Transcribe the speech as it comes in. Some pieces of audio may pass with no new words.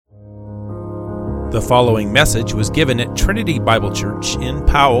The following message was given at Trinity Bible Church in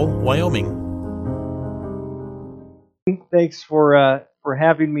Powell, Wyoming. Thanks for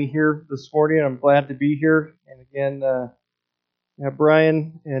having me here this morning. I'm glad to be here. And again,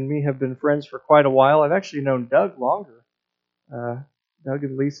 Brian and me have been friends for quite a while. I've actually known Doug longer. Doug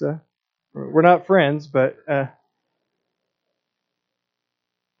and Lisa. We're not friends, but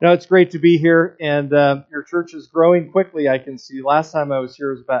no, it's great to be here. And your church is growing quickly, I can see. Last time I was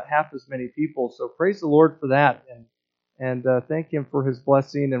here, it was about half as many people. So praise the Lord for that. And thank Him for His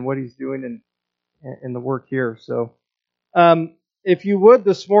blessing and what He's doing in the work here. So if you would,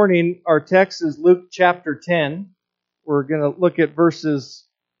 this morning, our text is Luke chapter 10. We're going to look at verses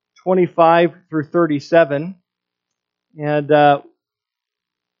 25 through 37. And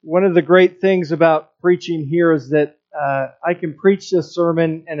one of the great things about preaching here is that I can preach this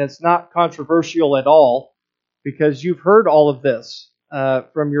sermon and it's not controversial at all because you've heard all of this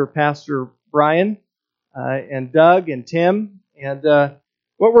from your pastor Brian and Doug and Tim. And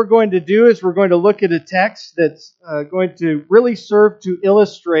what we're going to do is we're going to look at a text that's going to really serve to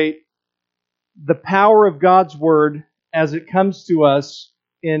illustrate the power of God's Word as it comes to us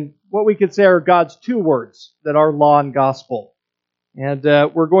in what we could say are God's two words that are law and gospel. And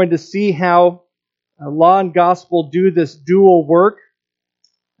we're going to see how law and gospel do this dual work.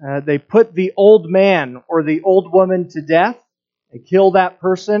 They put the old man or the old woman to death. They kill that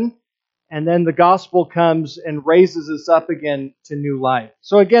person. And then the gospel comes and raises us up again to new life.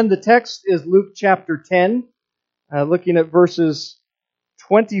 So again, the text is Luke chapter 10, looking at verses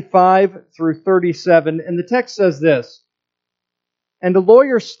 25 through 37. And the text says this: "And a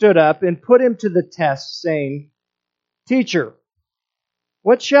lawyer stood up and put him to the test, saying, 'Teacher,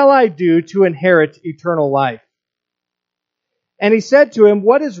 what shall I do to inherit eternal life?' And he said to him,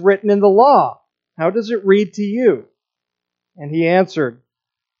 'What is written in the law? How does it read to you?' And he answered,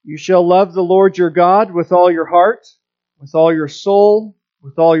 'You shall love the Lord your God with all your heart, with all your soul,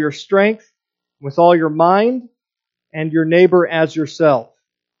 with all your strength, with all your mind, and your neighbor as yourself.'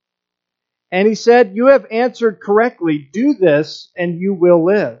 And he said, 'You have answered correctly. Do this, and you will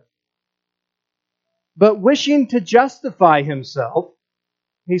live.' But wishing to justify himself,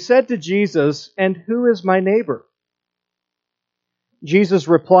 he said to Jesus, 'And who is my neighbor?' Jesus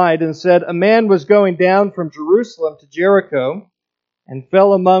replied and said, 'A man was going down from Jerusalem to Jericho, and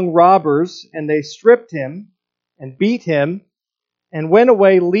fell among robbers, and they stripped him, and beat him, and went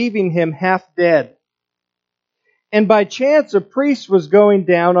away, leaving him half dead. And by chance a priest was going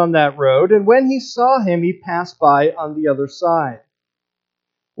down on that road, and when he saw him, he passed by on the other side.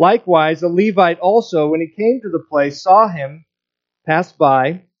 Likewise, a Levite also, when he came to the place, saw him, passed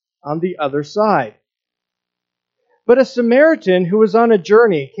by on the other side. But a Samaritan who was on a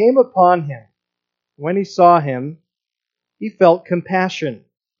journey came upon him. When he saw him, he felt compassion.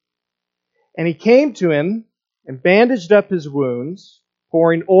 And he came to him and bandaged up his wounds,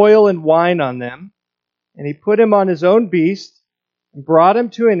 pouring oil and wine on them. And he put him on his own beast and brought him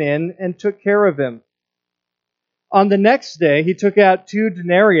to an inn and took care of him. On the next day, he took out 2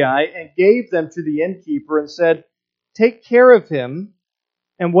 denarii and gave them to the innkeeper and said, 'Take care of him,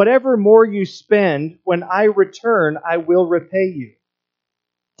 and whatever more you spend, when I return, I will repay you.'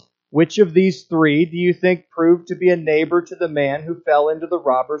 Which of these 3 do you think proved to be a neighbor to the man who fell into the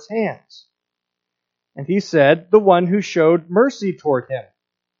robber's hands?" And he said, "The one who showed mercy toward him."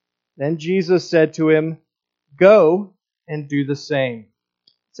 Then Jesus said to him, "Go and do the same."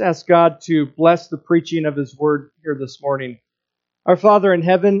 Let's ask God to bless the preaching of His Word here this morning. Our Father in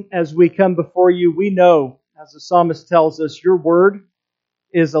heaven, as we come before You, we know, as the psalmist tells us, Your Word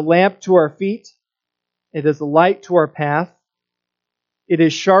is a lamp to our feet. It is a light to our path. It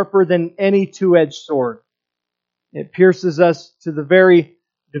is sharper than any two-edged sword. It pierces us to the very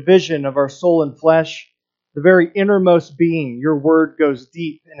division of our soul and flesh, the very innermost being. Your Word goes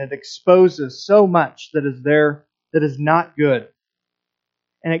deep, and it exposes so much that is there that is not good.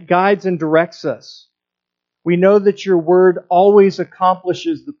 And it guides and directs us. We know that Your Word always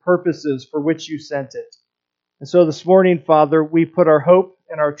accomplishes the purposes for which You sent it. And so this morning, Father, we put our hope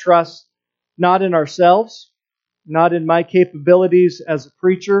and our trust not in ourselves, not in my capabilities as a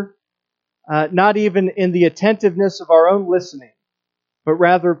preacher, not even in the attentiveness of our own listening, but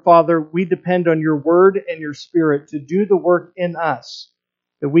rather, Father, we depend on Your Word and Your Spirit to do the work in us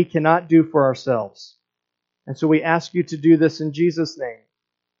that we cannot do for ourselves. And so we ask You to do this in Jesus' name.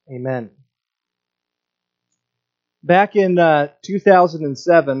 Amen. Back in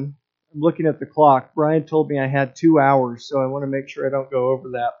 2007, I'm looking at the clock. Brian told me I had 2 hours, so I want to make sure I don't go over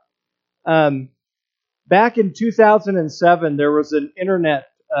that. Back in 2007, there was an internet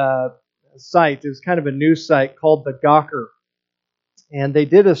site. It was kind of a news site called the Gawker. And they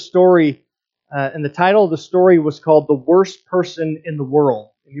did a story And the title of the story was called The Worst Person in the World.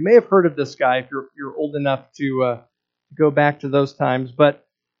 And you may have heard of this guy if you're old enough to go back to those times. But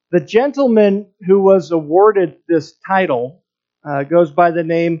the gentleman who was awarded this title goes by the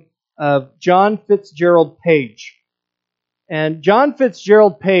name of John Fitzgerald Page. And John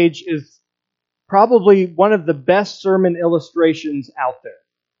Fitzgerald Page is probably one of the best sermon illustrations out there.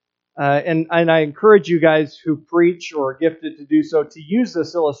 And I encourage you guys who preach or are gifted to do so to use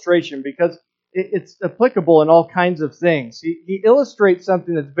this illustration because it's applicable in all kinds of things. He illustrates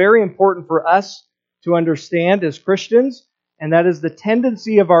something that's very important for us to understand as Christians, and that is the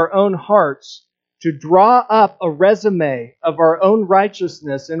tendency of our own hearts to draw up a resume of our own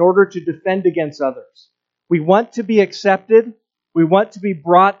righteousness in order to defend against others. We want to be accepted. We want to be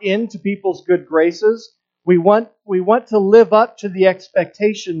brought into people's good graces. We want to live up to the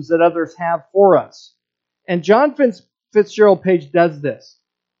expectations that others have for us. And John Fitzgerald Page does this.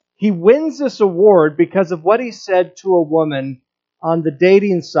 He wins this award because of what he said to a woman on the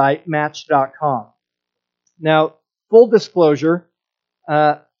dating site Match.com. Now, full disclosure,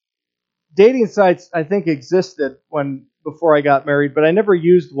 dating sites I think existed before I got married, but I never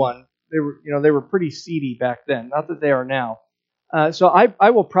used one. They were pretty seedy back then. Not that they are now. So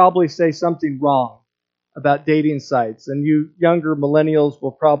I will probably say something wrong about dating sites, and you younger millennials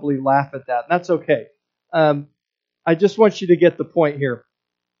will probably laugh at that. And that's okay. I just want you to get the point here.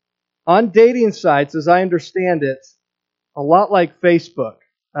 On dating sites, as I understand it, a lot like Facebook,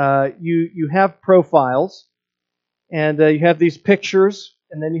 you have profiles, and you have these pictures,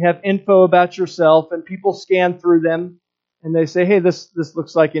 and then you have info about yourself, and people scan through them, and they say, hey, this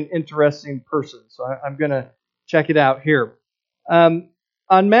looks like an interesting person, so I'm going to check it out here. On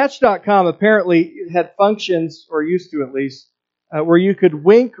Match.com, apparently, it had functions, or used to at least, where you could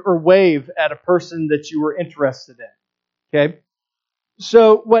wink or wave at a person that you were interested in. Okay?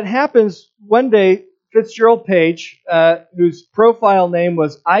 So what happens, one day, Fitzgerald Page, whose profile name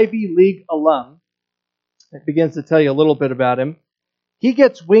was Ivy League alum, it begins to tell you a little bit about him, he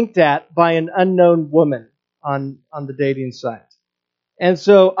gets winked at by an unknown woman on the dating site. And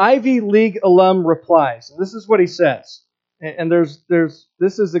so Ivy League alum replies, and this is what he says. And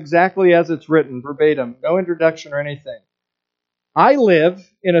this is exactly as it's written, verbatim, no introduction or anything. I live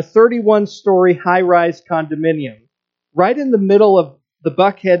in a 31-story high-rise condominium right in the middle of the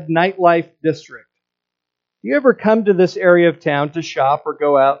Buckhead nightlife district. Do you ever come to this area of town to shop or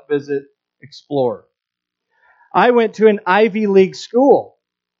go out, visit, explore? I went to an Ivy League school,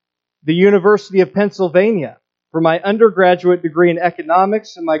 the University of Pennsylvania, for my undergraduate degree in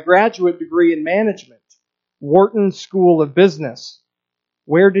economics and my graduate degree in management, Wharton School of Business.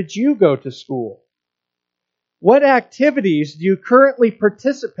 Where did you go to school? What activities do you currently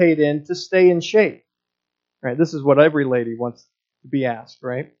participate in to stay in shape? Right, this is what every lady wants to be asked,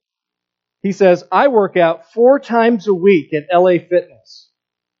 right? He says, I work out 4 times a week at LA Fitness.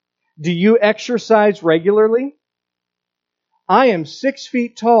 Do you exercise regularly? I am 6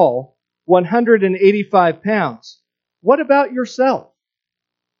 feet tall, 185 pounds. What about yourself?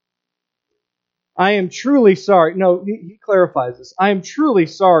 I am truly sorry. No, he clarifies this. I am truly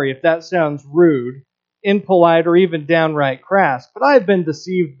sorry if that sounds rude, impolite, or even downright crass, but I have been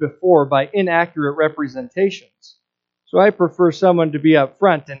deceived before by inaccurate representations. So I prefer someone to be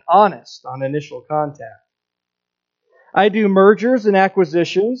upfront and honest on initial contact. I do mergers and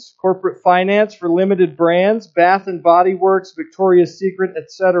acquisitions, corporate finance for limited brands, Bath and Body Works, Victoria's Secret,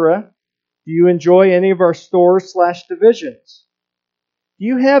 etc. Do you enjoy any of our stores/divisions? Do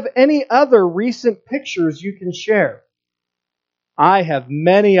you have any other recent pictures you can share? I have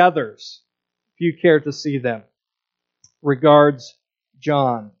many others, if you care to see them. Regards,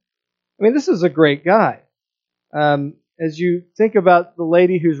 John. I mean, this is a great guy. As you think about the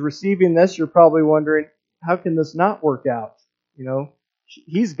lady who's receiving this, you're probably wondering, how can this not work out? You know,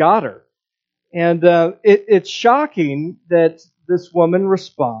 he's got her. And it's shocking that this woman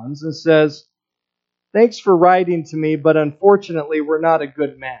responds and says, thanks for writing to me, but unfortunately, we're not a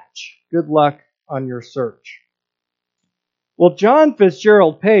good match. Good luck on your search. Well, John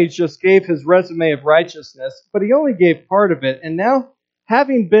Fitzgerald Page just gave his resume of righteousness, but he only gave part of it. And now,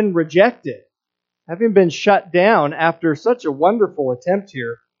 having been rejected, having been shut down after such a wonderful attempt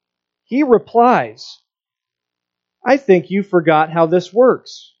here, he replies, I think you forgot how this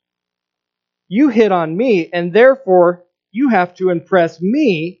works. You hit on me, and therefore you have to impress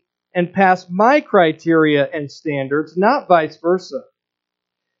me and pass my criteria and standards, not vice versa.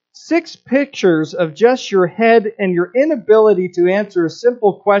 6 pictures of just your head and your inability to answer a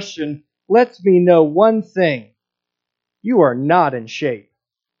simple question lets me know one thing. You are not in shape.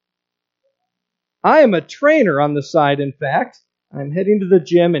 I am a trainer on the side, in fact. I'm heading to the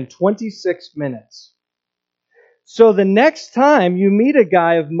gym in 26 minutes. So the next time you meet a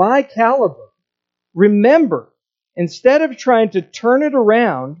guy of my caliber, remember, instead of trying to turn it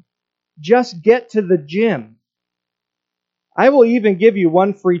around, just get to the gym. I will even give you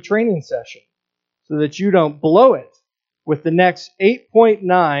one free training session so that you don't blow it with the next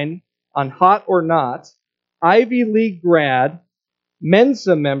 8.9 on Hot or Not, Ivy League grad,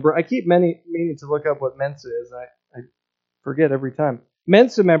 Mensa member. I keep meaning to look up what Mensa is. I forget every time.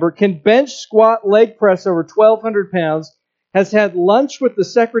 Mensa member, can bench, squat, leg press over 1,200 pounds, has had lunch with the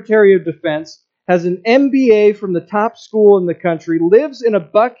Secretary of Defense, has an MBA from the top school in the country, lives in a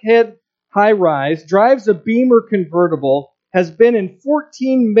Buckhead high-rise, drives a Beamer convertible, has been in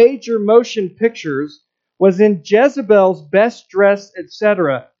 14 major motion pictures, was in Jezebel's Best Dressed,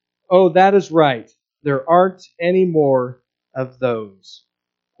 etc. Oh, that is right. There aren't any more of those.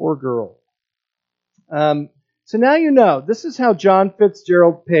 Poor girl. So now you know. This is how John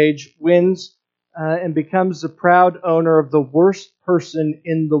Fitzgerald Page wins and becomes the proud owner of the Worst Person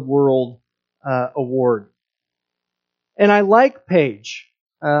in the World award. And I like Page.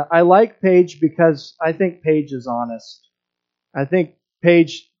 I like Page because I think Page is honest. I think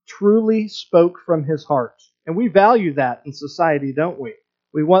Page truly spoke from his heart. And we value that in society, don't we?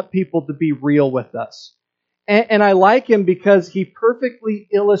 We want people to be real with us. And I like him because he perfectly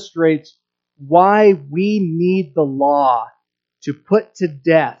illustrates why we need the law to put to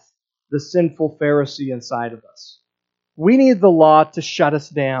death the sinful Pharisee inside of us. We need the law to shut us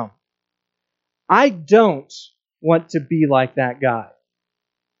down. I don't want to be like that guy.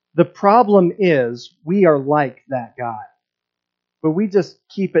 The problem is we are like that guy. But we just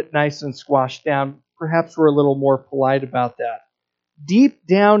keep it nice and squashed down. Perhaps we're a little more polite about that. Deep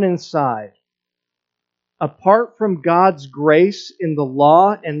down inside, apart from God's grace in the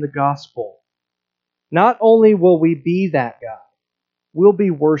law and the gospel, not only will we be that guy, we'll be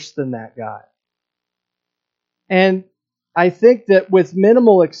worse than that guy. And I think that with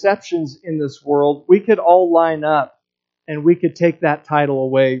minimal exceptions in this world, we could all line up and we could take that title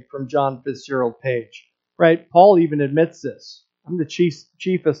away from John Fitzgerald Page. Right? Paul even admits this. I'm the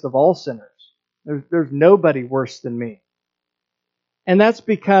chiefest of all sinners. There's nobody worse than me. And that's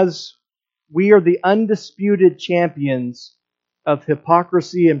because we are the undisputed champions of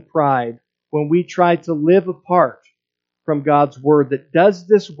hypocrisy and pride when we try to live apart from God's Word that does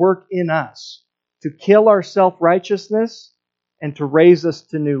this work in us to kill our self-righteousness and to raise us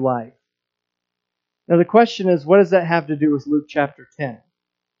to new life. Now the question is, what does that have to do with Luke chapter 10?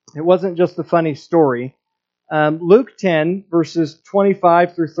 It wasn't just a funny story. Luke 10, verses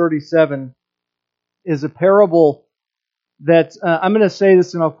 25 through 37, is a parable that, I'm going to say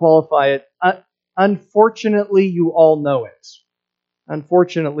this and I'll qualify it. Unfortunately, you all know it.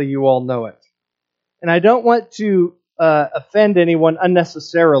 Unfortunately, you all know it. And I don't want to offend anyone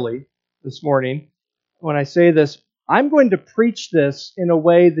unnecessarily this morning when I say this. I'm going to preach this in a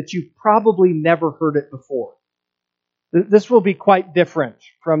way that you've probably never heard it before. This will be quite different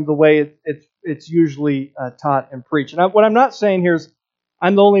from the way it's usually taught and preached. And what I'm not saying here is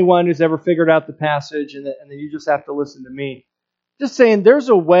I'm the only one who's ever figured out the passage and then you just have to listen to me. Just saying there's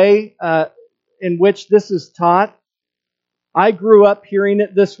a way in which this is taught. I grew up hearing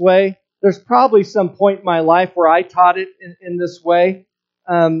it this way. There's probably some point in my life where I taught it in this way,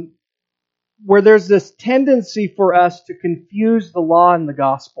 where there's this tendency for us to confuse the law and the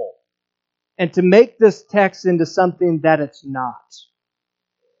gospel and to make this text into something that it's not.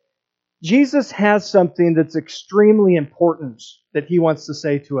 Jesus has something that's extremely important that he wants to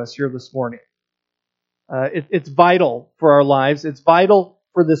say to us here this morning. It's vital for our lives. It's vital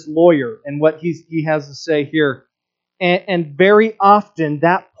for this lawyer and what he has to say here. And very often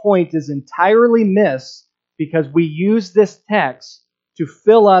that point is entirely missed because we use this text to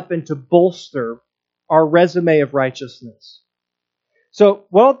fill up and to bolster our resume of righteousness. So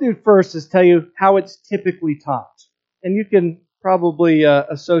what I'll do first is tell you how it's typically taught. And you can probably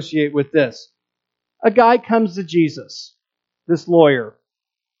associate with this. A guy comes to Jesus, this lawyer,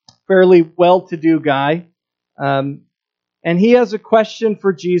 fairly well-to-do guy, and he has a question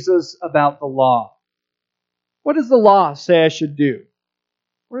for Jesus about the law. What does the law say I should do?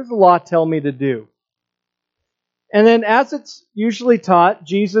 What does the law tell me to do? And then as it's usually taught,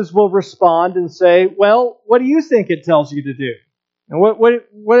 Jesus will respond and say, well, what do you think it tells you to do?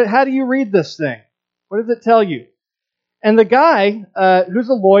 And how do you read this thing? What does it tell you? And the guy, who's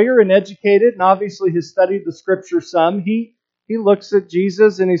a lawyer and educated and obviously has studied the scripture some, he looks at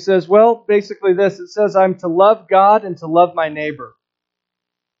Jesus and he says, well, basically this, it says I'm to love God and to love my neighbor.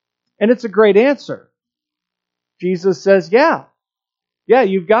 And it's a great answer. Jesus says, yeah,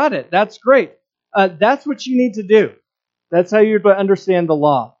 you've got it. That's great. That's what you need to do. That's how you'd understand the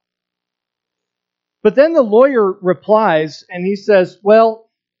law. But then the lawyer replies and he says, well,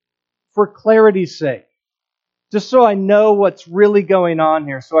 for clarity's sake, just so I know what's really going on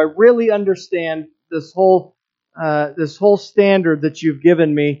here, so I really understand this whole standard that you've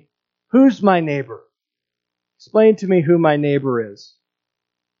given me, who's my neighbor? Explain to me who my neighbor is.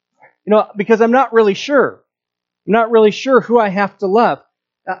 Because I'm not really sure. I'm not really sure who I have to love.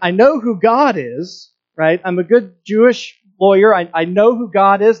 I know who God is, right? I'm a good Jewish lawyer. I know who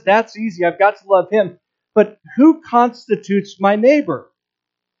God is. That's easy. I've got to love Him. But who constitutes my neighbor?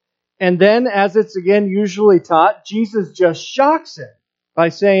 And then, as it's again usually taught, Jesus just shocks him by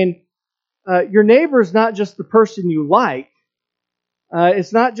saying, your neighbor is not just the person you like.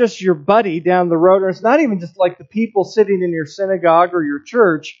 It's not just your buddy down the road, or it's not even just like the people sitting in your synagogue or your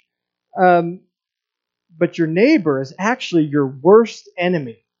church. But your neighbor is actually your worst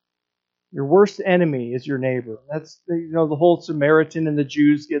enemy. Your worst enemy is your neighbor. That's the whole Samaritan and the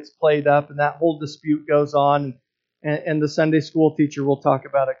Jews gets played up, and that whole dispute goes on. And the Sunday school teacher will talk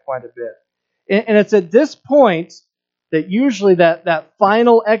about it quite a bit. And it's at this point that usually that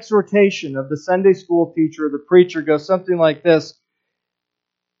final exhortation of the Sunday school teacher or the preacher goes something like this.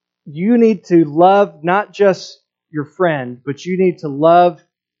 You need to love not just your friend, but you need to love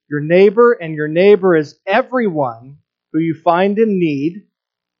your neighbor, and your neighbor is everyone who you find in need.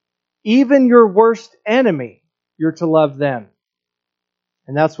 Even your worst enemy, you're to love them.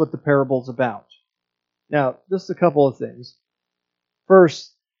 And that's what the parable's about. Now, just a couple of things.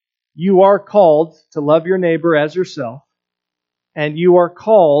 First, you are called to love your neighbor as yourself, and you are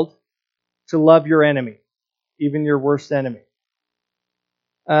called to love your enemy, even your worst enemy.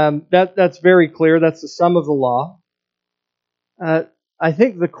 That's very clear. That's the sum of the law. I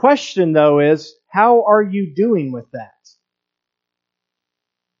think the question, though, is how are you doing with that?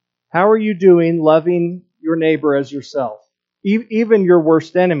 How are you doing loving your neighbor as yourself, even your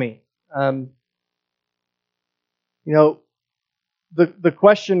worst enemy? The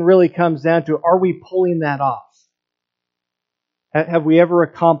question really comes down to, are we pulling that off? Have we ever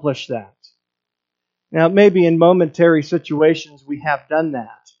accomplished that? Now, maybe in momentary situations we have done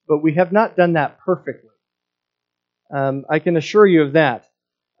that, but we have not done that perfectly. I can assure you of that.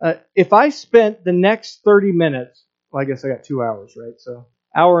 If I spent the next 30 minutes, well, I guess I got 2 hours, right? So,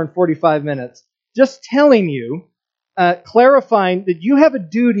 hour and 45 minutes, just telling you, clarifying that you have a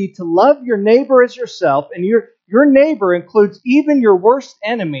duty to love your neighbor as yourself, and your neighbor includes even your worst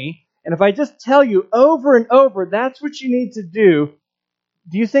enemy. And if I just tell you over and over, that's what you need to do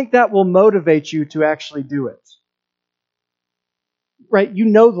you think that will motivate you to actually do it? Right? You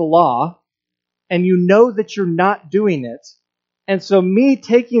know the law, and you know that you're not doing it. And so me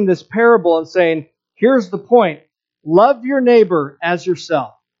taking this parable and saying, here's the point. Love your neighbor as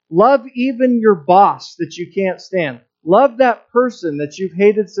yourself. Love even your boss that you can't stand. Love that person that you've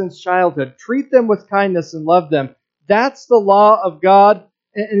hated since childhood. Treat them with kindness and love them. That's the law of God.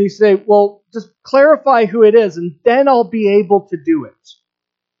 And you say, well, just clarify who it is, and then I'll be able to do it.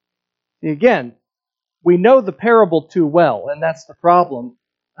 Again, we know the parable too well, and that's the problem,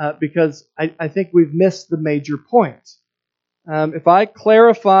 because I think we've missed the major point. If I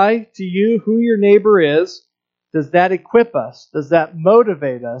clarify to you who your neighbor is, does that equip us? Does that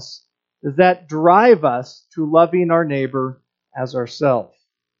motivate us? Does that drive us to loving our neighbor as ourselves?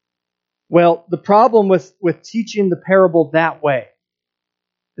 Well, the problem with teaching the parable that way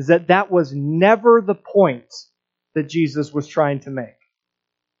is that was never the point that Jesus was trying to make.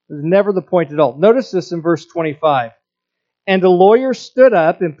 It was never the point at all. Notice this in verse 25. And a lawyer stood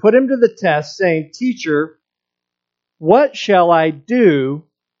up and put him to the test, saying, Teacher, what shall I do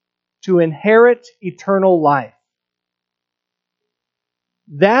to inherit eternal life?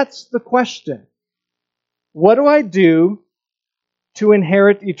 That's the question. What do I do to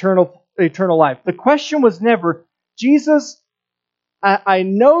inherit eternal life? The question was never, Jesus, I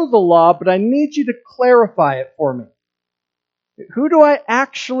know the law, but I need you to clarify it for me. Who do I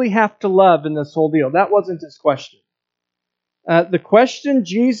actually have to love in this whole deal? That wasn't his question. The question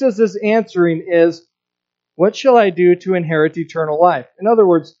Jesus is answering is, what shall I do to inherit eternal life? In other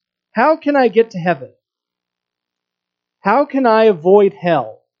words, how can I get to heaven? How can I avoid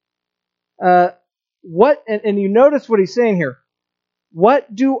hell? And you notice what he's saying here.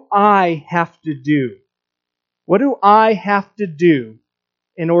 What do I have to do? What do I have to do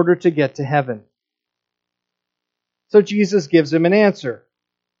in order to get to heaven? So Jesus gives him an answer.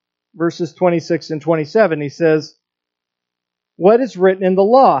 Verses 26 and 27, he says, What is written in the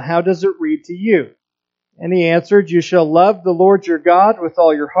law? How does it read to you? And he answered, You shall love the Lord your God with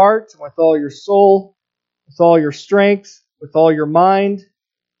all your heart, with all your soul, with all your strength, with all your mind,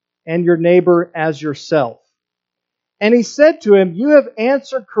 and your neighbor as yourself. And he said to him, "You have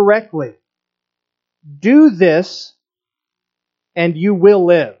answered correctly. Do this, and you will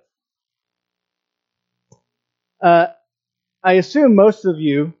live." I assume most of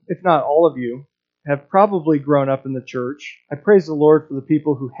you, if not all of you, have probably grown up in the church. I praise the Lord for the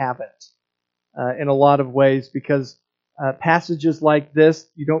people who haven't in a lot of ways, because passages like this,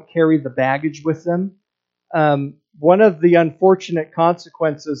 you don't carry the baggage with them. One of the unfortunate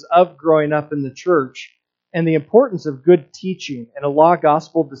consequences of growing up in the church and the importance of good teaching and a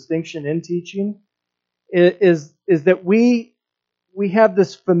law-gospel distinction in teaching is that we have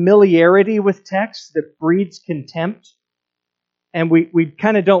this familiarity with text that breeds contempt, and we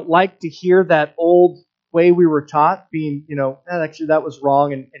kind of don't like to hear that old way we were taught being, actually that was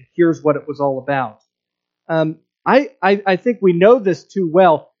wrong, and here's what it was all about. I think we know this too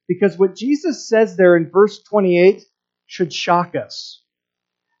well, because what Jesus says there in verse 28 should shock us.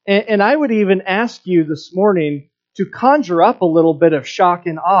 And I would even ask you this morning to conjure up a little bit of shock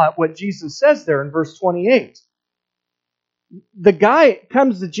and awe at what Jesus says there in verse 28. The guy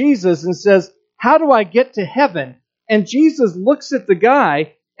comes to Jesus and says, "How do I get to heaven?" And Jesus looks at the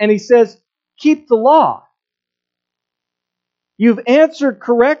guy and he says, "Keep the law. You've answered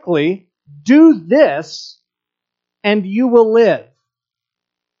correctly. Do this, and you will live."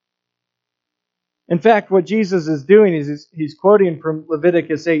 In fact, what Jesus is doing is he's quoting from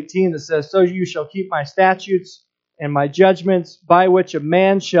Leviticus 18 that says, "So you shall keep my statutes and my judgments, by which a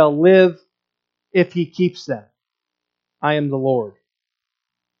man shall live if he keeps them. I am the Lord."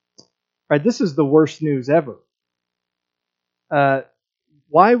 Right, this is the worst news ever.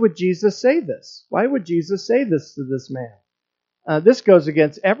 Why would Jesus say this? Why would Jesus say this to this man? This goes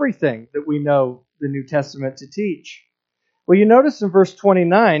against everything that we know the New Testament to teach. Well, you notice in verse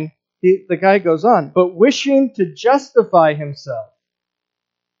 29, the guy goes on, "But wishing to justify himself,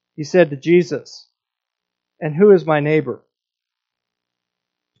 he said to Jesus, 'And who is my neighbor?'"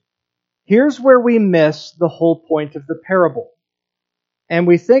 Here's where we miss the whole point of the parable. And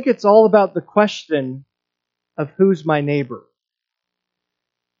we think it's all about the question of who's my neighbor.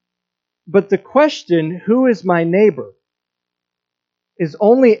 But the question, "Who is my neighbor?" is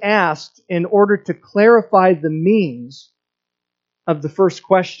only asked in order to clarify the means of the first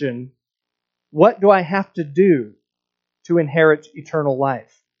question, "What do I have to do to inherit eternal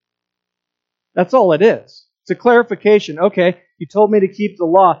life?" That's all it is. It's a clarification. Okay, you told me to keep the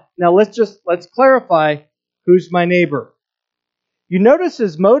law. Now let's clarify who's my neighbor. You notice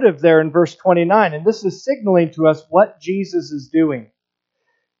his motive there in verse 29, and this is signaling to us what Jesus is doing.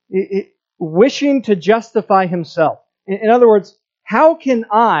 Wishing to justify himself. In other words, how can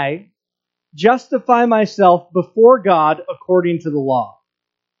I justify myself before God according to the law?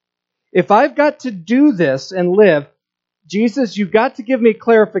 If I've got to do this and live, Jesus, you've got to give me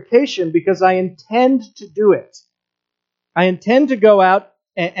clarification, because I intend to do it. I intend to go out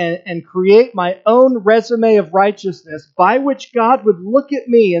and create my own resume of righteousness by which God would look at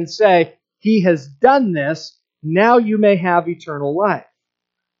me and say, "He has done this, now you may have eternal life."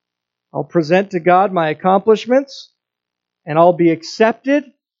 I'll present to God my accomplishments, and I'll be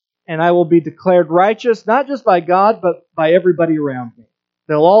accepted, and I will be declared righteous, not just by God, but by everybody around me.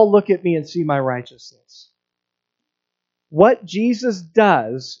 They'll all look at me and see my righteousness. What Jesus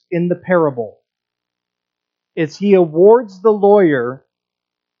does in the parable is he awards the lawyer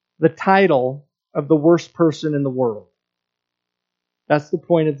the title of the worst person in the world. That's the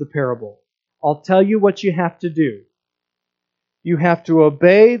point of the parable. I'll tell you what you have to do. You have to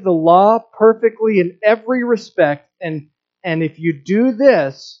obey the law perfectly in every respect, and if you do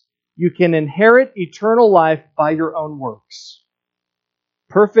this, you can inherit eternal life by your own works.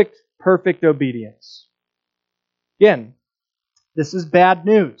 Perfect obedience. Again, this is bad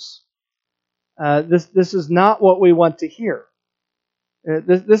news. This is not what we want to hear.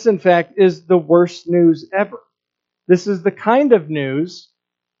 This, in fact, is the worst news ever. This is the kind of news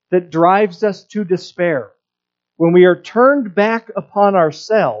that drives us to despair. When we are turned back upon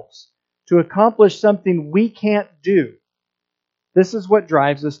ourselves to accomplish something we can't do, this is what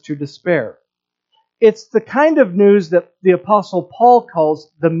drives us to despair. It's the kind of news that the Apostle Paul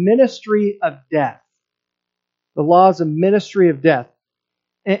calls the ministry of death. The law is a ministry of death.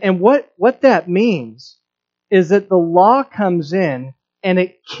 And what that means is that the law comes in and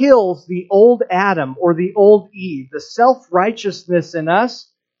it kills the old Adam or the old Eve, the self-righteousness in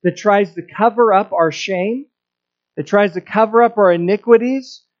us that tries to cover up our shame, that tries to cover up our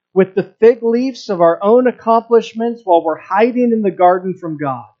iniquities with the fig leaves of our own accomplishments while we're hiding in the garden from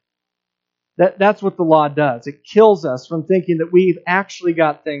God. That's what the law does. It kills us from thinking that we've actually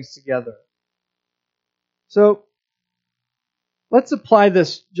got things together. So, let's apply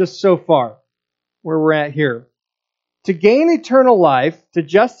this just so far, where we're at here. To gain eternal life, to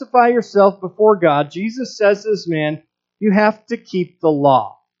justify yourself before God, Jesus says to this man, you have to keep the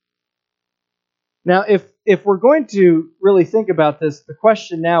law. Now, if we're going to really think about this, the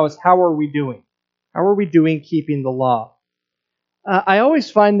question now is, how are we doing? How are we doing keeping the law? I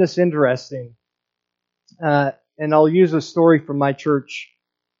always find this interesting, and I'll use a story from my church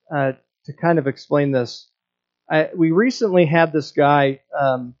to kind of explain this. We recently had this guy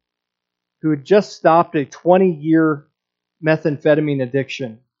who had just stopped a 20-year methamphetamine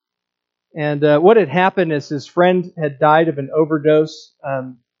addiction. And what had happened is his friend had died of an overdose.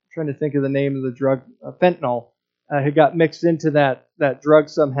 Trying to think of the name of the drug, fentanyl, had got mixed into that drug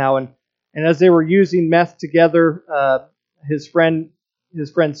somehow. And as they were using meth together, his friend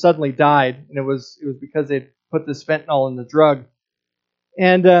suddenly died, and it was because they'd put this fentanyl in the drug.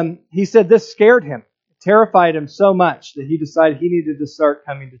 And he said this scared him, terrified him so much that he decided he needed to start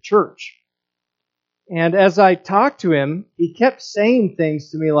coming to church. And as I talked to him, he kept saying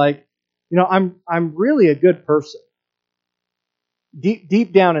things to me like, I'm really a good person.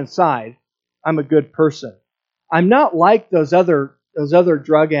 Deep down inside, I'm a good person. I'm not like those other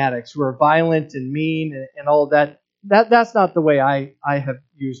drug addicts who are violent and mean and all of that. That's not the way I have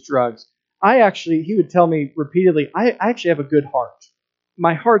used drugs. He would tell me repeatedly, I actually have a good heart.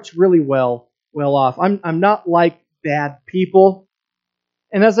 My heart's really well off. I'm not like bad people.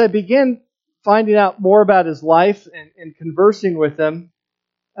 And as I began finding out more about his life and conversing with him,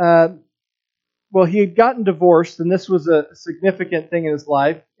 he had gotten divorced, and this was a significant thing in his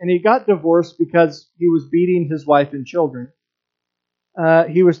life. And he got divorced because he was beating his wife and children.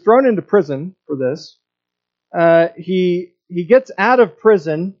 He was thrown into prison for this. He gets out of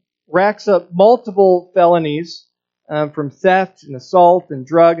prison, racks up multiple felonies from theft and assault and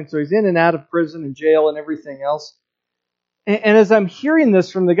drug, and so he's in and out of prison and jail and everything else. And as I'm hearing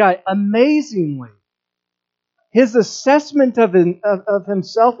this from the guy, amazingly, his assessment of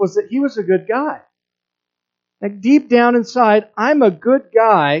himself was that he was a good guy. Like deep down inside, I'm a good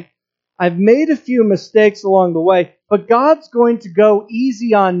guy. I've made a few mistakes along the way, but God's going to go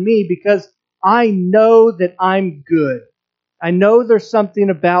easy on me because I know that I'm good. I know there's something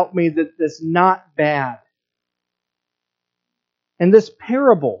about me that's not bad. And this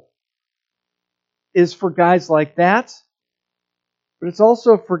parable is for guys like that, but it's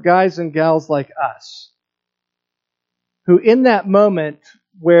also for guys and gals like us, who in that moment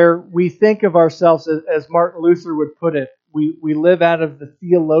where we think of ourselves, as Martin Luther would put it, we live out of the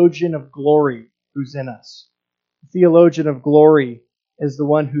theologian of glory who's in us. The theologian of glory is the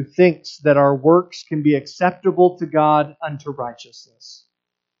one who thinks that our works can be acceptable to God unto righteousness.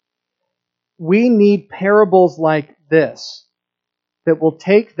 We need parables like this that will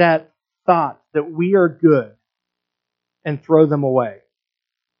take that thought that we are good and throw them away.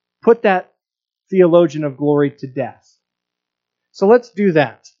 Put that theologian of glory to death. So let's do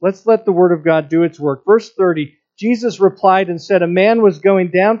that. Let's let the Word of God do its work. Verse 30, Jesus replied and said, a man was going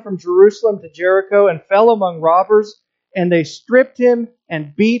down from Jerusalem to Jericho and fell among robbers, and they stripped him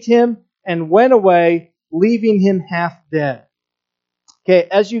and beat him and went away, leaving him half dead. Okay,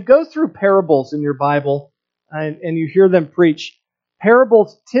 as you go through parables in your Bible and you hear them preach,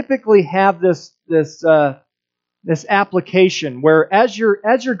 parables typically have this application where as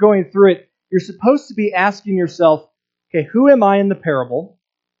you're going through it, you're supposed to be asking yourself, okay, who am I in the parable?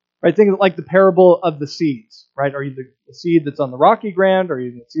 Right? Think of it like the parable of the seeds, right? Are you the seed that's on the rocky ground? Or are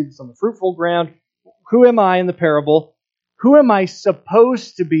you the seed that's on the fruitful ground? Who am I in the parable? Who am I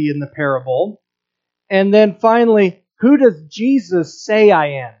supposed to be in the parable? And then finally, who does Jesus say I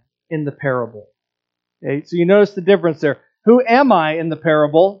am in the parable? Okay, so you notice the difference there. Who am I in the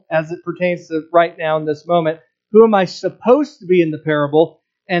parable as it pertains to right now in this moment? Who am I supposed to be in the parable?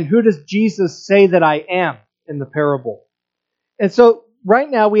 And who does Jesus say that I am in the parable? And so right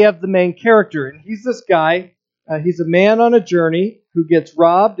now we have the main character, and he's this guy. He's a man on a journey who gets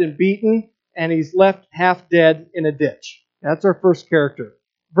robbed and beaten, and he's left half dead in a ditch. That's our first character.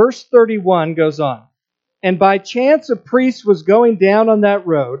 Verse 31 goes on. And by chance a priest was going down on that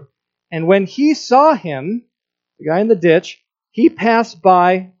road, and when he saw him, the guy in the ditch, he passed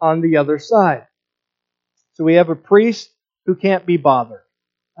by on the other side. So we have a priest who can't be bothered.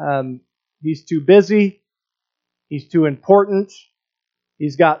 He's too busy. He's too important.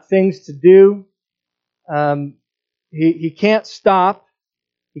 He's got things to do. He can't stop.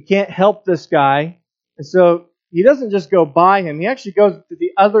 He can't help this guy. And so he doesn't just go by him. He actually goes to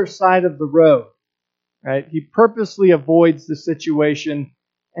the other side of the road. Right? He purposely avoids the situation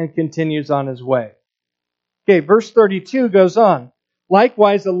and continues on his way. Okay, verse 32 goes on.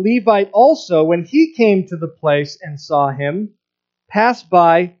 Likewise, a Levite also, when he came to the place and saw him, passed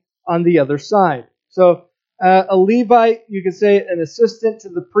by on the other side. So A Levite, you could say an assistant to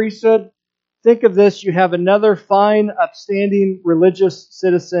the priesthood. Think of this, you have another fine, upstanding religious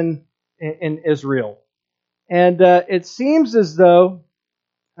citizen in Israel. And it seems as though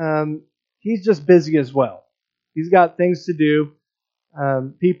he's just busy as well. He's got things to do,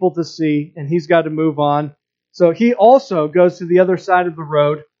 people to see, and he's got to move on. So he also goes to the other side of the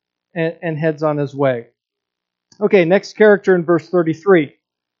road and heads on his way. Okay, next character in verse 33.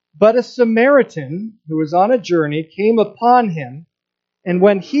 But a Samaritan who was on a journey came upon him, and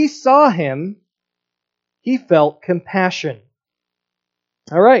when he saw him, he felt compassion.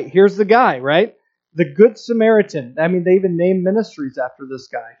 All right, here's the guy, right? The Good Samaritan. I mean, they even name ministries after this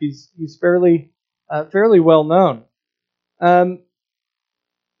guy. He's fairly well known.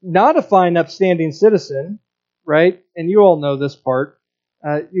 Not a fine, upstanding citizen, right? And you all know this part.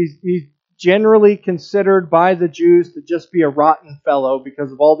 He's generally considered by the Jews to just be a rotten fellow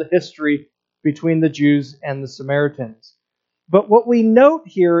because of all the history between the Jews and the Samaritans. But what we note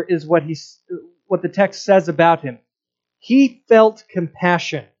here is what the text says about him. He felt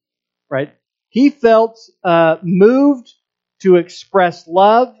compassion, right? He felt moved to express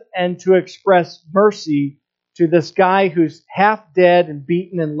love and to express mercy to this guy who's half dead and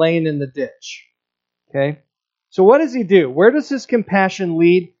beaten and laying in the ditch. Okay? So what does he do? Where does his compassion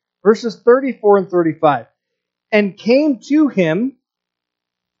lead? Verses 34 and 35. And came to him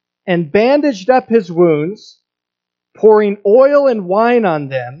and bandaged up his wounds, pouring oil and wine on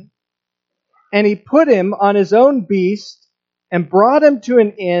them, and he put him on his own beast and brought him to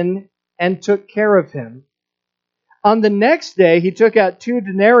an inn and took care of him. On the next day, he took out 2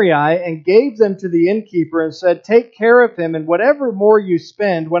 denarii and gave them to the innkeeper and said, "Take care of him, and whatever more you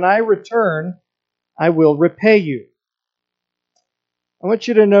spend, when I return, I will repay you." I want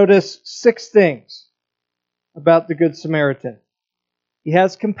you to notice 6 things about the Good Samaritan. He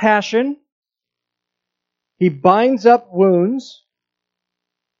has compassion. He binds up wounds.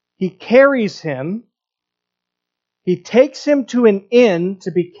 He carries him. He takes him to an inn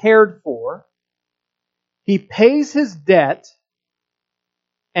to be cared for. He pays his debt,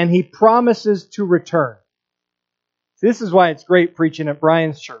 and he promises to return. This is why it's great preaching at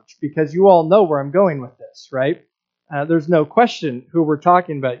Brian's church, because you all know where I'm going with this, right? There's no question who we're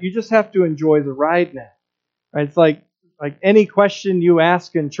talking about. You just have to enjoy the ride now. Right? It's like any question you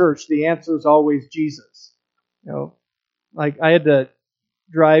ask in church, the answer is always Jesus. You know, like I had to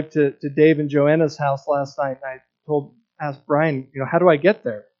drive to Dave and Joanna's house last night, and I asked Brian, how do I get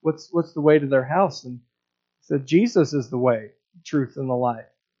there? What's the way to their house? And he said, Jesus is the way, the truth, and the life.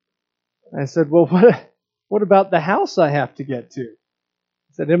 And I said, well, what about the house I have to get to?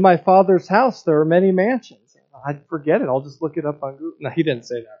 He said, in my Father's house there are many mansions. I'd forget it. I'll just look it up on Google. No, he didn't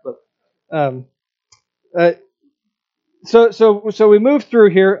say that, but so we move through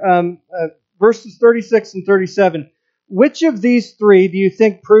here, verses 36 and 37. Which of these 3 do you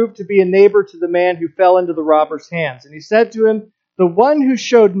think proved to be a neighbor to the man who fell into the robber's hands? And he said to him, the one who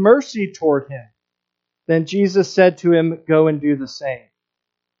showed mercy toward him. Then Jesus said to him, go and do the same.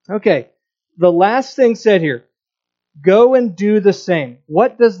 Okay, the last thing said here, go and do the same.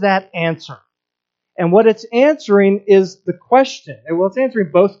 What does that answer? And what it's answering is the question. Well, it's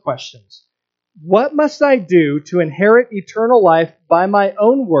answering both questions. What must I do to inherit eternal life by my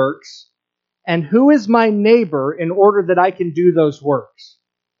own works? And who is my neighbor in order that I can do those works?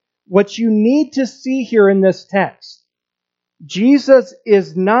 What you need to see here in this text, Jesus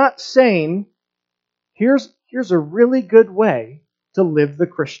is not saying, here's a really good way to live the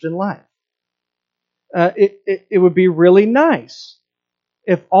Christian life. It would be really nice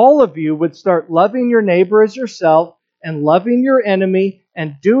if all of you would start loving your neighbor as yourself and loving your enemy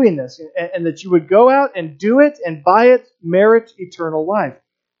and doing this, and that you would go out and do it and by it merit eternal life.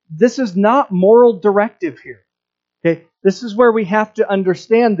 This is not moral directive here. Okay? This is where we have to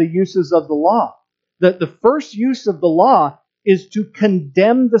understand the uses of the law. The first use of the law is to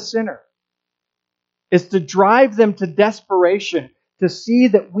condemn the sinner. Is to drive them to desperation, to see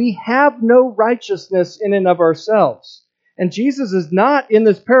that we have no righteousness in and of ourselves. And Jesus is not in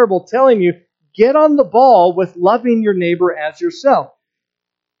this parable telling you, get on the ball with loving your neighbor as yourself.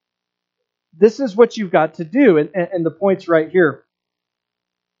 This is what you've got to do. And the point's right here.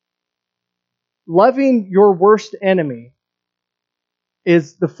 Loving your worst enemy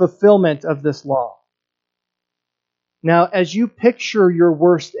is the fulfillment of this law. Now, as you picture your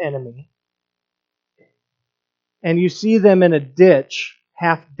worst enemy, and you see them in a ditch,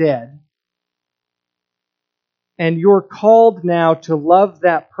 half dead, and you're called now to love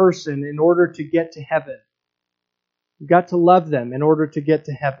that person in order to get to heaven. You've got to love them in order to get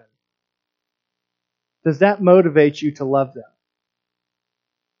to heaven. Does that motivate you to love them?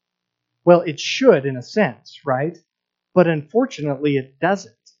 Well, it should in a sense, right? But unfortunately, it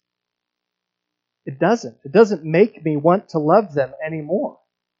doesn't. It doesn't. It doesn't make me want to love them anymore.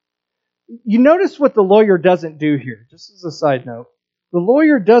 You notice what the lawyer doesn't do here, just as a side note. The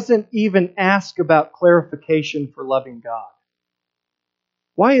lawyer doesn't even ask about clarification for loving God.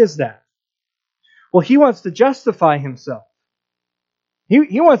 Why is that? Well, he wants to justify himself.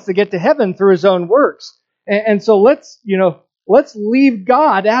 He wants to get to heaven through his own works. And so let's leave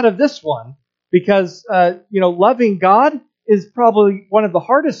God out of this one because, loving God is probably one of the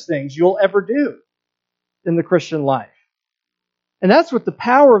hardest things you'll ever do in the Christian life. And that's what the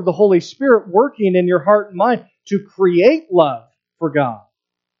power of the Holy Spirit working in your heart and mind to create love for God.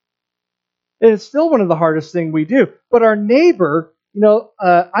 And it's still one of the hardest things we do. But our neighbor,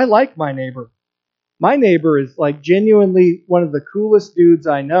 I like my neighbor. My neighbor is like genuinely one of the coolest dudes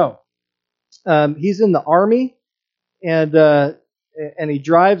I know. He's in the Army, and he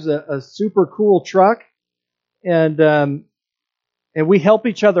drives a super cool truck, and we help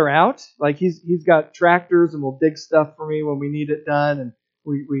each other out. Like he's got tractors, and will dig stuff for me when we need it done, and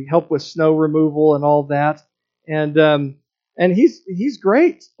we help with snow removal and all that. And he's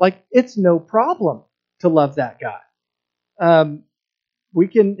great. Like it's no problem to love that guy. We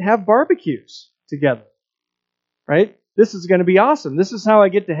can have barbecues together, right? This is going to be awesome. This is how I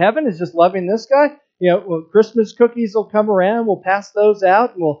get to heaven, is just loving this guy. Christmas cookies will come around. We'll pass those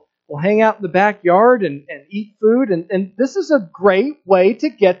out, and we'll hang out in the backyard and eat food. And this is a great way to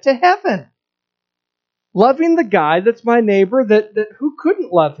get to heaven. Loving the guy that's my neighbor, that who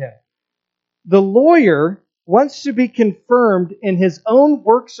couldn't love him. The lawyer wants to be confirmed in his own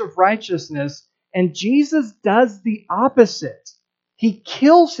works of righteousness, and Jesus does the opposite. He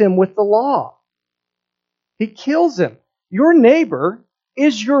kills him with the law. He kills him. Your neighbor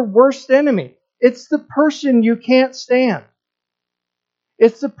is your worst enemy. It's the person you can't stand.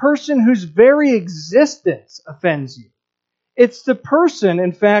 It's the person whose very existence offends you. It's the person,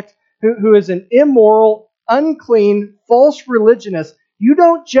 in fact, who is an immoral, unclean, false religionist. You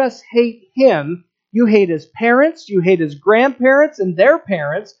don't just hate him. You hate his parents, you hate his grandparents and their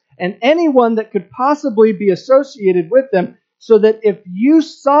parents, and anyone that could possibly be associated with them, so that if you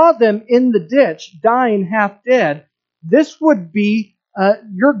saw them in the ditch, dying half dead, this would be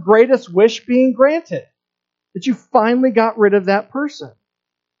your greatest wish being granted. That you finally got rid of that person.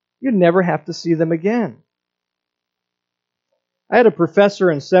 You'd never have to see them again. I had a professor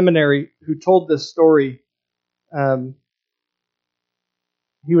in seminary who told this story. He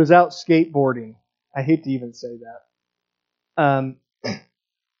was out skateboarding. I hate to even say that.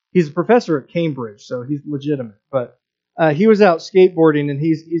 He's a professor at Cambridge, so he's legitimate. But he was out skateboarding, and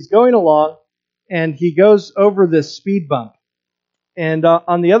he's going along, and he goes over this speed bump. And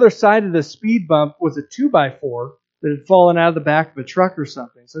on the other side of the speed bump was a 2x4 that had fallen out of the back of a truck or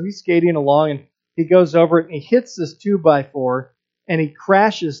something. So he's skating along, and he goes over it, and he hits this 2x4, and he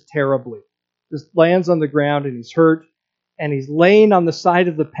crashes terribly. Just lands on the ground, and he's hurt, and he's laying on the side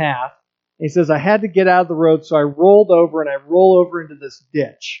of the path. And he says, I had to get out of the road, so I rolled over, and I roll over into this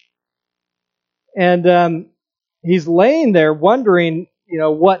ditch. And he's laying there wondering,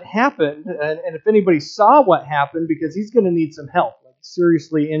 what happened, and if anybody saw what happened, because he's going to need some help, like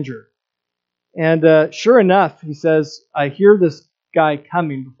seriously injured. And sure enough, he says, I hear this guy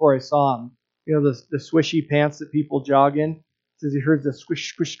coming before I saw him. The swishy pants that people jog in. He says he heard the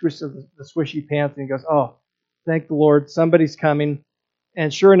squish, squish, squish of the swishy pants, and he goes, oh, thank the Lord, somebody's coming.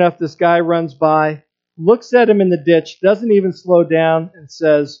 And sure enough, this guy runs by, looks at him in the ditch, doesn't even slow down, and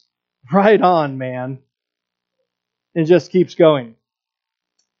says, right on, man. And just keeps going.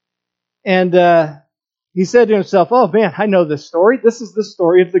 And he said to himself, oh man, I know this story. This is the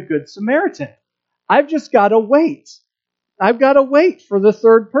story of the Good Samaritan. I've just got to wait. I've got to wait for the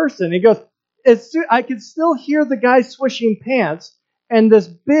third person. He goes, I can still hear the guy swishing pants, and this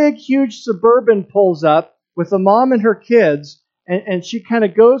big, huge Suburban pulls up with a mom and her kids, and she kind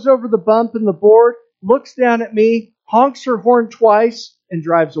of goes over the bump in the board, looks down at me, honks her horn twice, and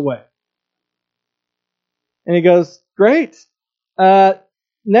drives away. And he goes, great.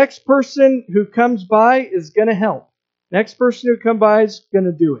 Next person who comes by is going to help. Next person who comes by is going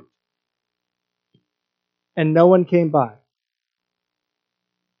to do it. And no one came by.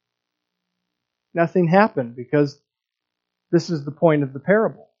 Nothing happened because this is the point of the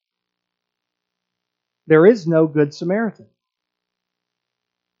parable. There is no Good Samaritan.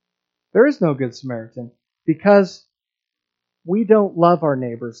 There is no Good Samaritan because we don't love our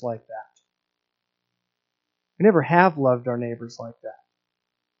neighbors like that. We never have loved our neighbors like that.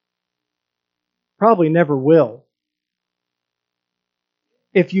 Probably never will.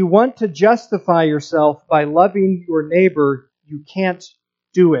 If you want to justify yourself by loving your neighbor, you can't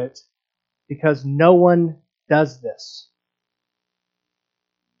do it because no one does this.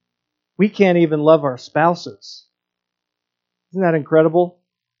 We can't even love our spouses. Isn't that incredible?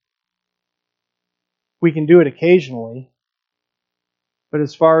 We can do it occasionally, but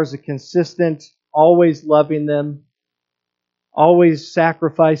as far as a consistent, always loving them, always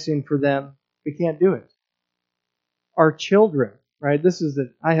sacrificing for them, we can't do it. Our children, right?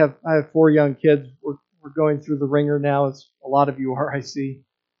 I have 4 young kids. We're going through the ringer now, as a lot of you are, I see.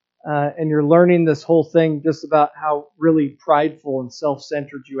 And you're learning this whole thing just about how really prideful and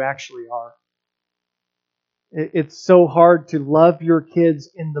self-centered you actually are. It's so hard to love your kids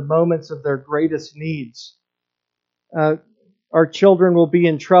in the moments of their greatest needs. Our children will be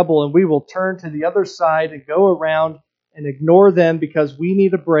in trouble, and we will turn to the other side and go around and ignore them because we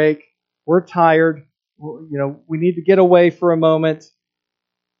need a break. We're tired. We need to get away for a moment.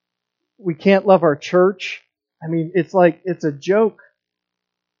 We can't love our church. I mean, it's a joke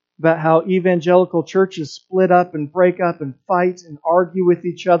about how evangelical churches split up and break up and fight and argue with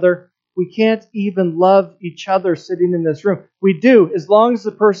each other. We can't even love each other sitting in this room. We do, as long as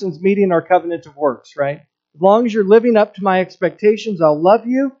the person's meeting our covenant of works, right? As long as you're living up to my expectations, I'll love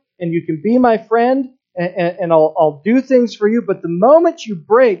you, and you can be my friend, and I'll do things for you. But the moment you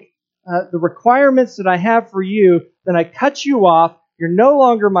break the requirements that I have for you, then I cut you off. You're no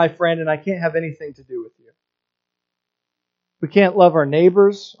longer my friend, and I can't have anything to do with you. We can't love our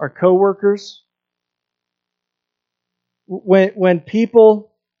neighbors, our coworkers. When people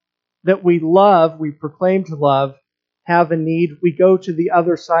that we love, we proclaim to love, have a need, we go to the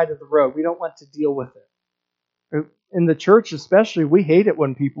other side of the road. We don't want to deal with it. In the church especially, we hate it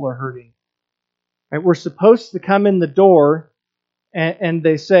when people are hurting. Right? We're supposed to come in the door and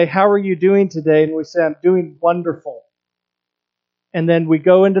they say, "How are you doing today?" And we say, "I'm doing wonderful." And then we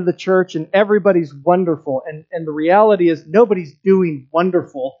go into the church and everybody's wonderful. And the reality is nobody's doing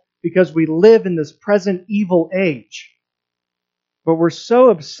wonderful because we live in this present evil age. But we're so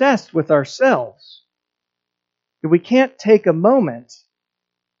obsessed with ourselves that we can't take a moment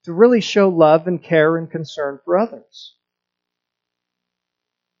to really show love and care and concern for others.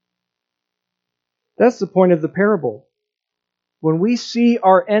 That's the point of the parable. When we see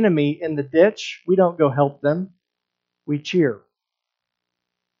our enemy in the ditch, we don't go help them. We cheer.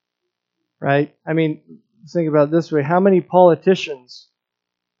 Right? I mean, think about it this way. How many politicians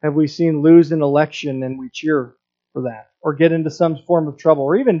have we seen lose an election and we cheer for that? Or get into some form of trouble,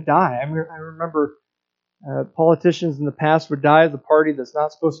 or even die? I remember politicians in the past would die of the party that's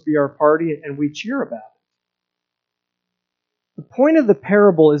not supposed to be our party, and we cheer about it. The point of the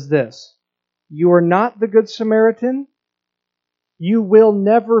parable is this. You are not the Good Samaritan. You will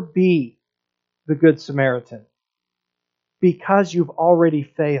never be the Good Samaritan because you've already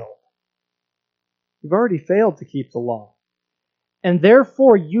failed. You've already failed to keep the law. And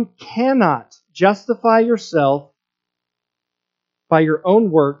therefore, you cannot justify yourself by your own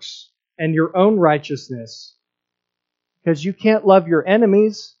works and your own righteousness, because you can't love your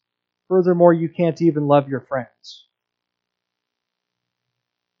enemies. Furthermore, you can't even love your friends.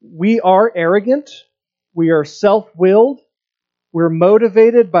 We are arrogant. We are self-willed. We're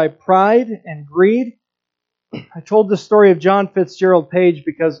motivated by pride and greed. I told the story of John Fitzgerald Page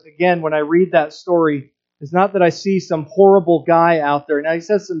because, again, when I read that story, it's not that I see some horrible guy out there. Now, he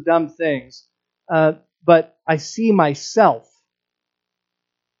says some dumb things, but I see myself,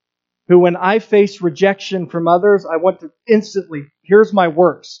 who when I face rejection from others, I want to instantly, here's my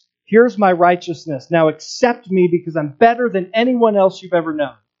works, here's my righteousness, now accept me because I'm better than anyone else you've ever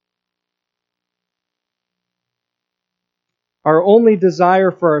known. Our only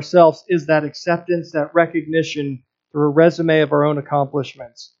desire for ourselves is that acceptance, that recognition through a resume of our own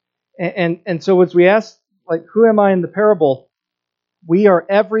accomplishments. And so as we ask, who am I in the parable? We are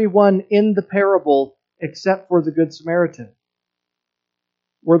everyone in the parable except for the Good Samaritan.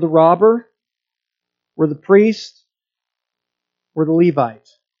 We're the robber, we're the priest, we're the Levite.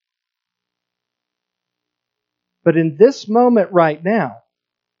 But in this moment right now,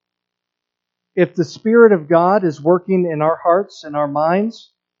 if the Spirit of God is working in our hearts and our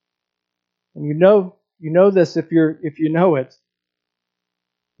minds, and you know this if you know it,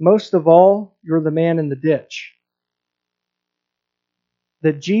 most of all, you're the man in the ditch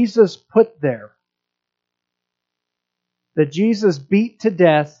that Jesus put there, that Jesus beat to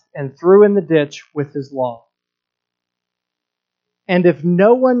death and threw in the ditch with His law. And if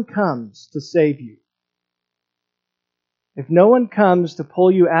no one comes to save you, if no one comes to pull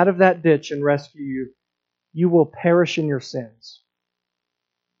you out of that ditch and rescue you, you will perish in your sins.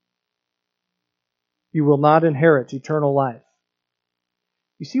 You will not inherit eternal life.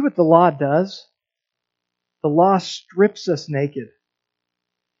 You see what the law does? The law strips us naked.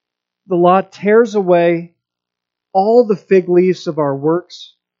 The law tears away all the fig leaves of our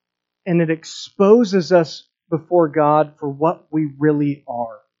works, and it exposes us before God for what we really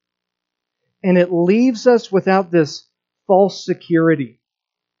are. And it leaves us without this false security.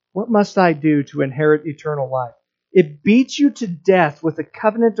 What must I do to inherit eternal life? It beats you to death with a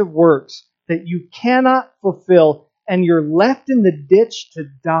covenant of works that you cannot fulfill, and you're left in the ditch to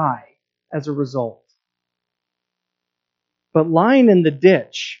die as a result. But lying in the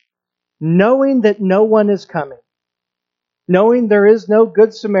ditch, knowing that no one is coming, knowing there is no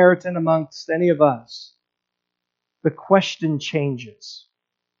good Samaritan amongst any of us, the question changes.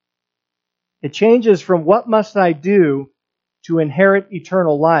 It changes from what must I do to inherit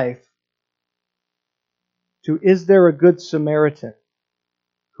eternal life to is there a good Samaritan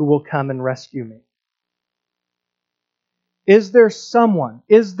who will come and rescue me? Is there someone,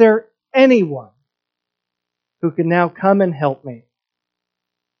 is there anyone who can now come and help me?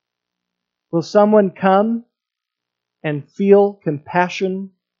 Will someone come and feel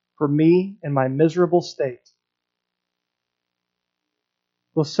compassion for me in my miserable state?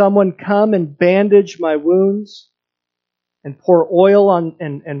 Will someone come and bandage my wounds and pour oil on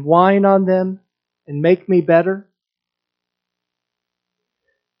and wine on them and make me better?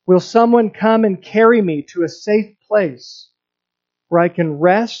 Will someone come and carry me to a safe place where I can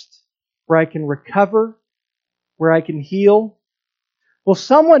rest, where I can recover, where I can heal? Will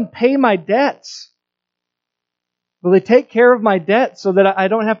someone pay my debts? Will they take care of my debt so that I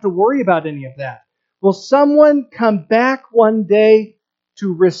don't have to worry about any of that? Will someone come back one day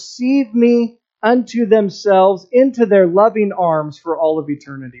to receive me unto themselves into their loving arms for all of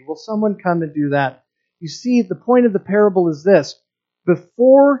eternity? Will someone come and do that? You see, the point of the parable is this.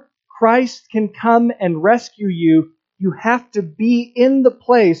 Before Christ can come and rescue you, you have to be in the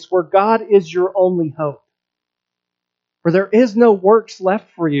place where God is your only hope, where there is no works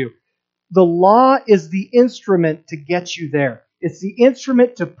left for you. The law is the instrument to get you there. It's the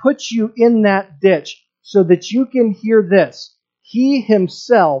instrument to put you in that ditch so that you can hear this. He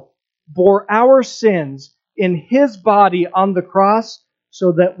himself bore our sins in his body on the cross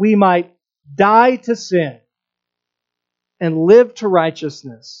so that we might die to sin and live to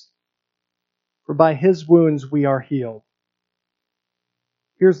righteousness. For by his wounds we are healed.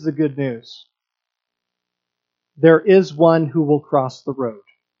 Here's the good news. There is one who will cross the road.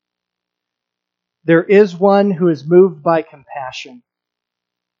 There is one who is moved by compassion,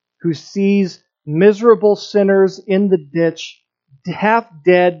 who sees miserable sinners in the ditch, half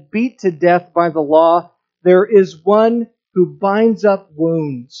dead, beat to death by the law. There is one who binds up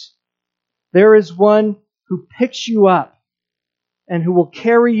wounds. There is one who picks you up and who will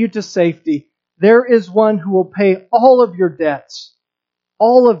carry you to safety. There is one who will pay all of your debts,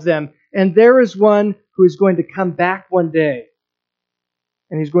 all of them. And there is one who is going to come back one day.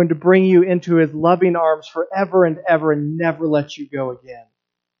 And he's going to bring you into his loving arms forever and ever and never let you go again.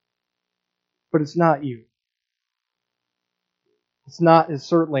 But it's not you. It's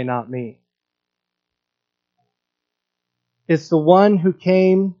certainly not me. It's the one who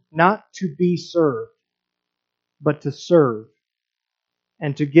came not to be served, but to serve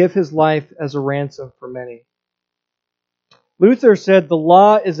and to give his life as a ransom for many. Luther said the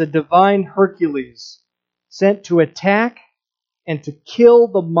law is a divine Hercules sent to attack and to kill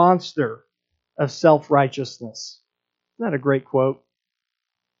the monster of self-righteousness. Isn't that a great quote?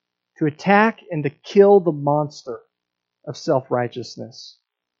 To attack and to kill the monster of self-righteousness.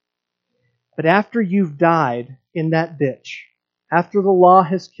 But after you've died in that ditch, after the law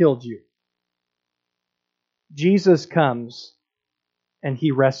has killed you, Jesus comes and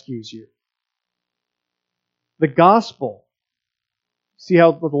he rescues you. The gospel, see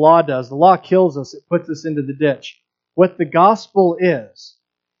how what the law does? The law kills us, it puts us into the ditch. What the gospel is,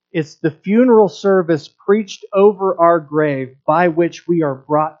 it's the funeral service preached over our grave by which we are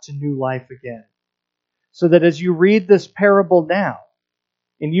brought to new life again. So that as you read this parable now,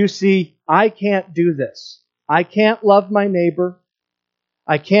 and you see, I can't do this. I can't love my neighbor.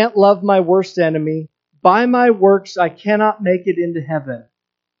 I can't love my worst enemy. By my works, I cannot make it into heaven.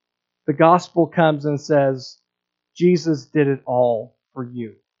 The gospel comes and says, Jesus did it all for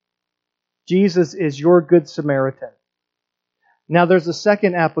you. Jesus is your good Samaritan. Now there's a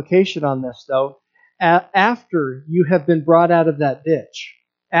second application on this though. After you have been brought out of that ditch,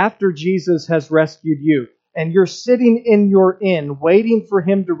 after Jesus has rescued you, and you're sitting in your inn waiting for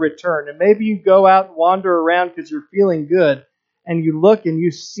him to return, and maybe you go out and wander around because you're feeling good, and you look and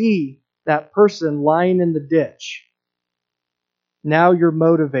you see that person lying in the ditch. Now you're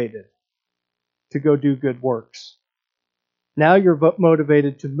motivated to go do good works. Now you're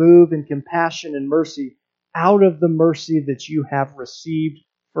motivated to move in compassion and mercy out of the mercy that you have received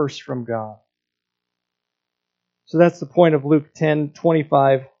first from God. So that's the point of Luke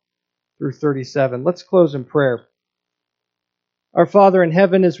 10:25 through 37. Let's close in prayer. Our Father in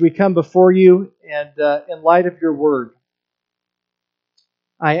heaven, as we come before you and in light of your word,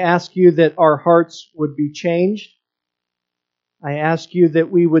 I ask you that our hearts would be changed. I ask you that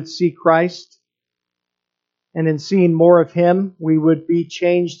we would see Christ, and in seeing more of him, we would be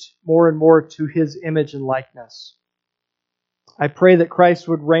changed more and more to his image and likeness. I pray that Christ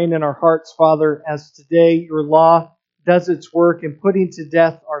would reign in our hearts, Father, as today your law does its work in putting to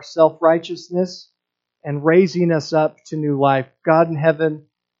death our self-righteousness and raising us up to new life. God in heaven,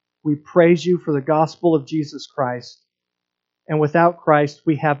 we praise you for the gospel of Jesus Christ. And without Christ,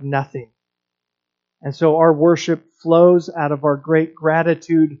 we have nothing. And so our worship flows out of our great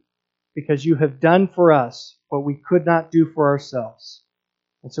gratitude because you have done for us what we could not do for ourselves.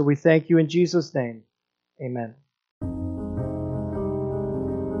 And so we thank you in Jesus' name. Amen.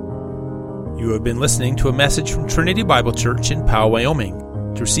 You have been listening to a message from Trinity Bible Church in Powell, Wyoming.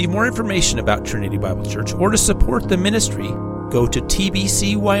 To receive more information about Trinity Bible Church or to support the ministry, go to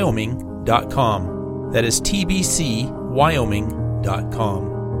tbcwyoming.com. That is tbcwyoming.com.